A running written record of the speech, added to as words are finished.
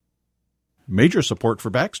Major support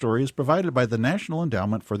for Backstory is provided by the National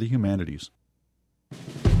Endowment for the Humanities.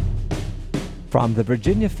 From the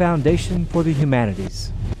Virginia Foundation for the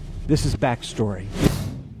Humanities, this is Backstory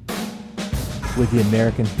with the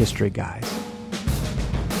American History Guys.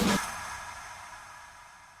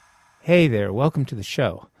 Hey there, welcome to the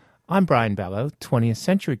show. I'm Brian Bellow, 20th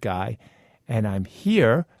Century Guy, and I'm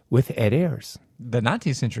here with Ed Ayers. The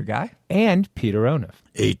 19th Century Guy. And Peter Onuf.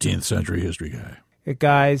 18th Century History Guy.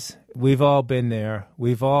 Guys, we've all been there.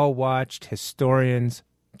 We've all watched historians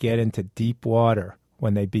get into deep water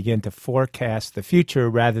when they begin to forecast the future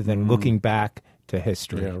rather than looking back to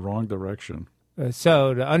history. Yeah, wrong direction.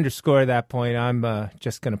 So to underscore that point, I'm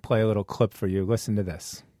just going to play a little clip for you. Listen to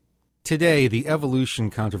this. Today, the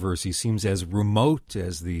evolution controversy seems as remote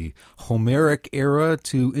as the Homeric era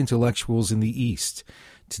to intellectuals in the East.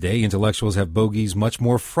 Today, intellectuals have bogeys much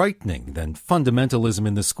more frightening than fundamentalism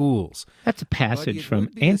in the schools. That's a passage from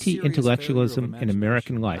Anti-Intellectualism in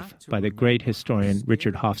American Life by the great historian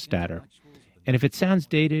Richard Hofstadter. And if it sounds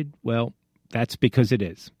dated, well, that's because it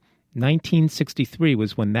is. 1963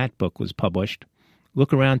 was when that book was published.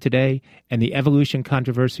 Look around today, and the evolution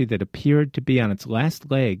controversy that appeared to be on its last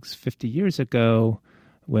legs 50 years ago,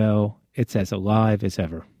 well, it's as alive as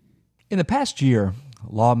ever. In the past year,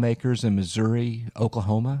 lawmakers in Missouri,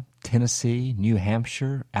 Oklahoma, Tennessee, New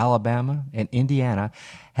Hampshire, Alabama, and Indiana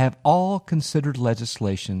have all considered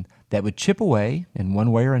legislation that would chip away, in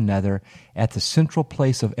one way or another, at the central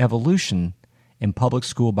place of evolution in public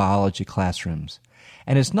school biology classrooms.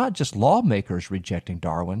 And it's not just lawmakers rejecting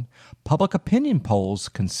Darwin. Public opinion polls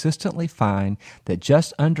consistently find that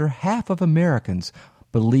just under half of Americans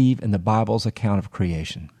believe in the Bible's account of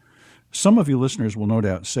creation. Some of you listeners will no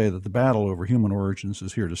doubt say that the battle over human origins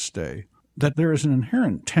is here to stay, that there is an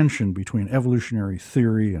inherent tension between evolutionary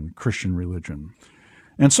theory and Christian religion.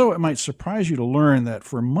 And so it might surprise you to learn that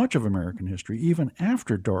for much of American history, even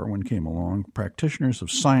after Darwin came along, practitioners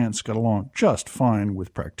of science got along just fine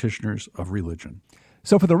with practitioners of religion.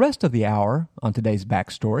 So for the rest of the hour on today's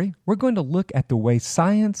Backstory, we're going to look at the way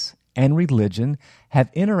science and religion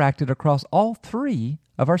have interacted across all three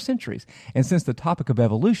of our centuries. And since the topic of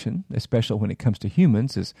evolution, especially when it comes to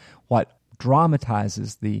humans, is what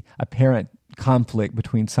dramatizes the apparent conflict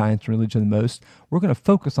between science and religion the most, we're going to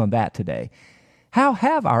focus on that today. How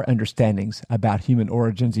have our understandings about human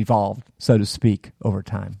origins evolved, so to speak, over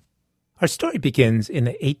time? Our story begins in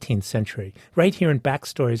the 18th century, right here in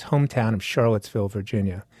Backstory's hometown of Charlottesville,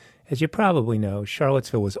 Virginia. As you probably know,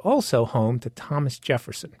 Charlottesville was also home to Thomas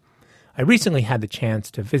Jefferson. I recently had the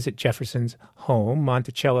chance to visit Jefferson's home,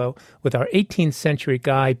 Monticello, with our 18th century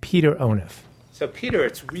guy, Peter Onuf. So, Peter,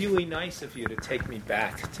 it's really nice of you to take me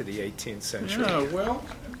back to the 18th century. Yeah, well...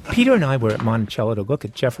 Peter and I were at Monticello to look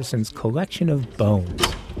at Jefferson's collection of bones.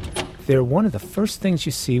 They're one of the first things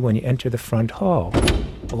you see when you enter the front hall,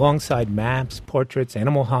 alongside maps, portraits,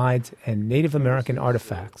 animal hides, and Native American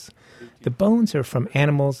artifacts. The bones are from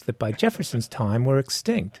animals that by Jefferson's time were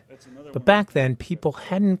extinct. But back then, people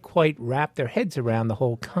hadn't quite wrapped their heads around the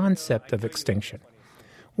whole concept of extinction.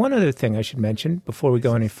 One other thing I should mention before we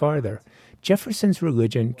go any farther, Jefferson's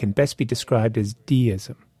religion can best be described as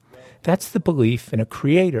deism. That's the belief in a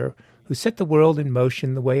creator who set the world in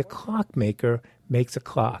motion the way a clockmaker makes a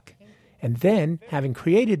clock, and then, having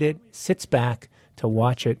created it, sits back to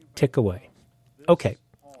watch it tick away. Okay,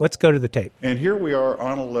 let's go to the tape. And here we are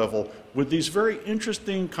on a level with these very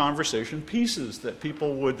interesting conversation pieces that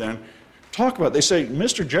people would then talk about. They say,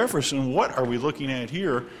 Mr. Jefferson, what are we looking at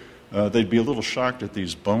here? They'd be a little shocked at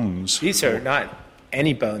these bones. These are not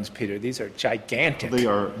any bones, Peter. These are gigantic They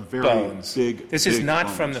are very bones. big. This is big not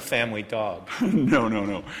bones. from the family dog.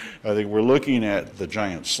 No. I think we're looking at the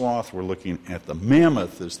giant sloth. We're looking at the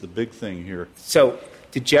mammoth is the big thing here. So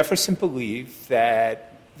did Jefferson believe that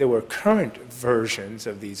there were current versions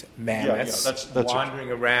of these mammoths that's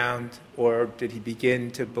wandering around, or did he begin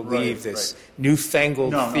to believe this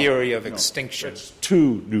newfangled theory of extinction? It's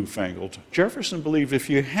too newfangled. Jefferson believed if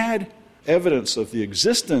you had evidence of the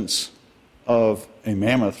existence of a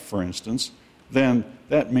mammoth, for instance, then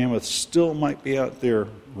that mammoth still might be out there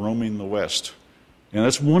roaming the West. And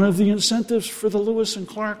that's one of the incentives for the Lewis and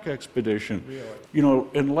Clark expedition. Really? You know,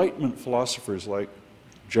 Enlightenment philosophers like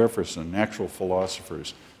Jefferson, natural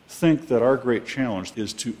philosophers, think that our great challenge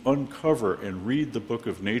is to uncover and read the book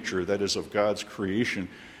of nature that is of God's creation.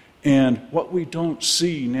 And what we don't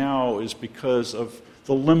see now is because of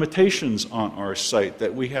the limitations on our sight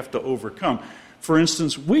that we have to overcome. For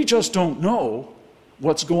instance, we just don't know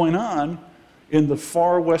what's going on in the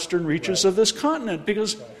far western reaches of this continent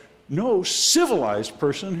because no civilized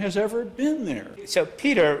person has ever been there. So,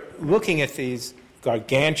 Peter, looking at these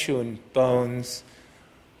gargantuan bones,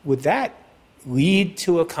 would that lead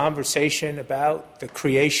to a conversation about the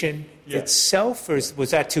creation itself, or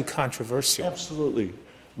was that too controversial? Absolutely.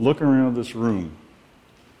 Look around this room.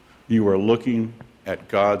 You are looking at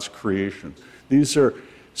God's creation. These are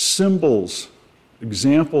symbols,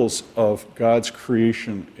 examples of God's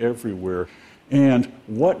creation everywhere. And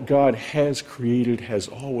what God has created has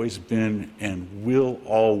always been and will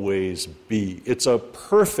always be. It's a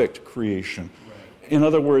perfect creation. In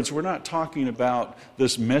other words, we're not talking about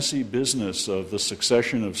this messy business of the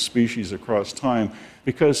succession of species across time,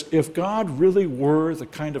 because if God really were the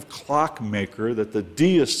kind of clockmaker that the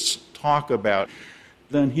deists talk about,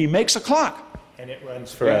 then he makes a clock. And it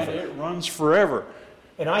runs forever. And it runs forever.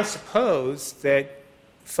 And I suppose that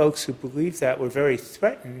folks who believe that were very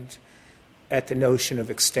threatened at the notion of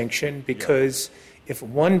extinction, because if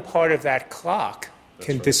one part of that clock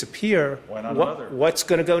can disappear, what's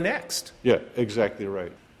going to go next? Yeah, exactly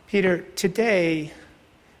right. Peter, today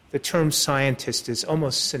the term scientist is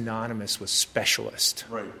almost synonymous with specialist.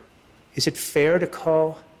 Right. Is it fair to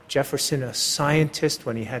call Jefferson a scientist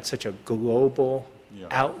when he had such a global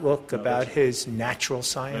outlook about his natural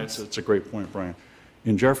science? That's a great point, Brian.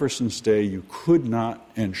 In Jefferson's day, you could not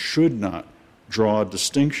and should not draw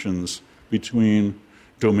distinctions between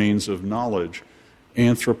domains of knowledge.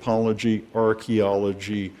 Anthropology,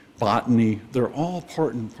 archaeology, botany, they're all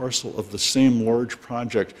part and parcel of the same large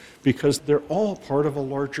project because they're all part of a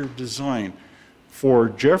larger design. For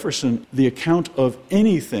Jefferson, the account of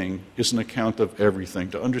anything is an account of everything.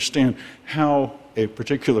 To understand how a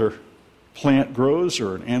particular plant grows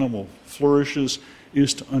or an animal flourishes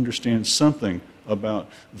is to understand something about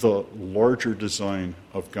the larger design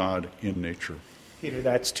of God in nature. Peter,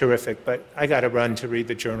 that's terrific, but I got to run to read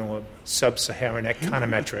the Journal of Sub-Saharan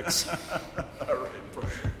Econometrics. All right.